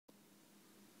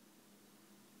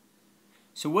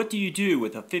So what do you do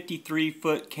with a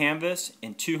 53-foot canvas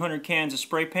and 200 cans of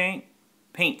spray paint?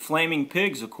 Paint flaming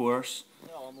pigs, of course.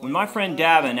 When my friend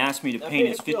Davin asked me to paint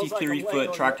his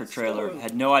 53-foot tractor trailer, I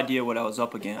had no idea what I was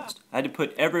up against. I had to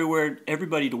put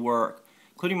everybody to work,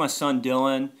 including my son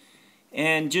Dylan,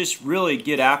 and just really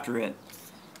get after it.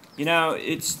 You know,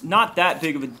 it's not that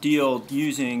big of a deal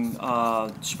using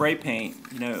spray paint.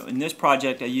 You know, in this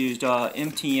project I used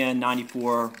MTN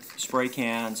 94 spray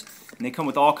cans, and they come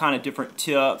with all kind of different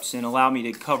tips and allow me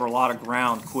to cover a lot of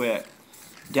ground quick.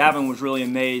 Davin was really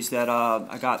amazed that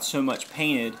I got so much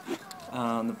painted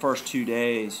the first 2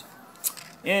 days.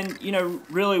 And, you know,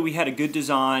 really we had a good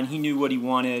design. He knew what he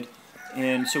wanted.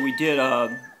 And so we did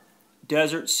a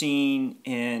desert scene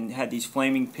and had these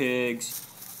flaming pigs.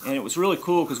 And it was really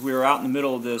cool because we were out in the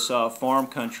middle of this farm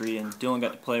country, and Dylan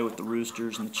got to play with the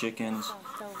roosters and the chickens.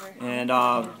 And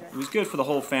it was good for the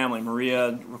whole family.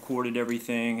 Maria recorded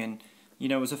everything, and, you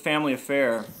know, it was a family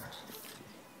affair.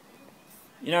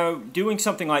 You know, doing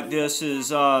something like this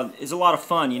is a lot of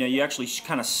fun. You know, you actually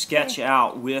kind of sketch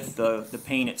out with the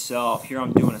paint itself. Here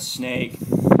I'm doing a snake,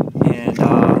 and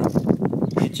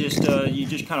you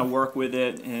just kind of work with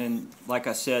it. And like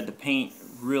I said, the paint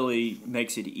really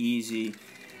makes it easy.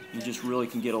 You just really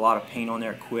can get a lot of paint on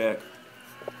there quick.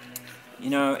 You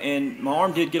know, and my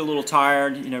arm did get a little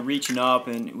tired, you know, reaching up,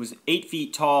 and it was 8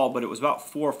 feet tall, but it was about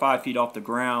 4 or 5 feet off the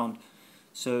ground.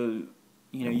 So,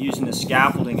 you know, using the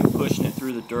scaffolding and pushing it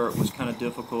through the dirt was kind of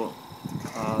difficult.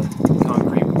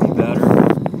 Concrete would be better.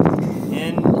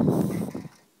 And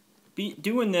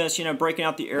doing this, you know, breaking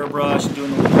out the airbrush and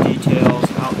doing the little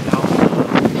details out in the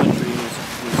country was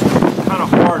kind of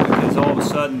hard, because all of a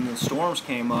sudden the storms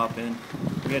came up and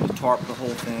we had to tarp the whole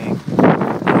thing.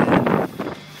 And,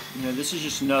 you know, this is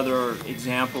just another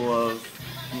example of,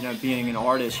 you know, being an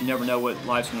artist. You never know what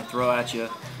life's going to throw at you.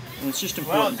 And it's just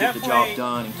important to get the job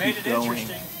done and keep going.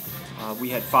 We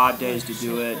had 5 days to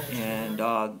do it, and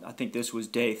I think this was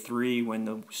day 3 when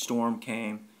the storm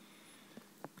came.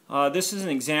 This is an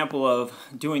example of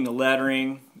doing the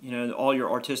lettering. You know, all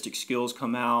your artistic skills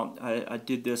come out. I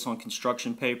did this on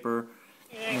construction paper,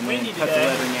 and then cut the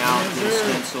lettering out, did a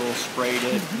stencil, sprayed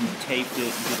it, and taped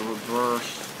it, and did a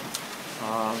reverse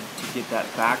to get that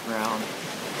background.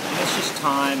 And it's just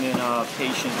time and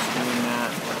patience doing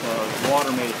that. The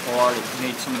water made it hard. It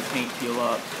made some of the paint peel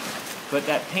up. But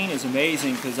that paint is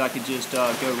amazing because I could just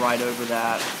go right over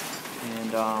that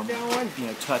and you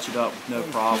know, touch it up with no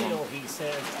problem.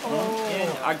 And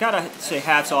I gotta say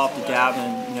hats off to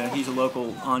Davin. You know, he's a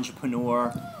local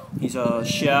entrepreneur. He's a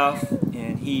chef,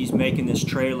 and he's making this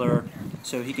trailer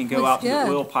so he can go out to the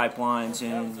oil pipelines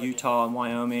in Utah and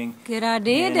Wyoming. Good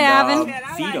idea, and,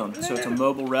 Davin. feed them. So it's a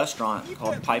mobile restaurant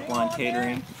called Pipeline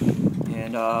Catering,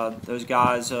 and those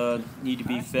guys need to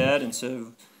be fed, and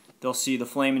so they'll see the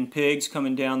flaming pigs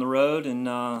coming down the road and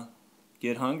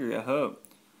get hungry, I hope.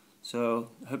 So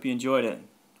I hope you enjoyed it.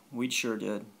 We sure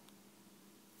did.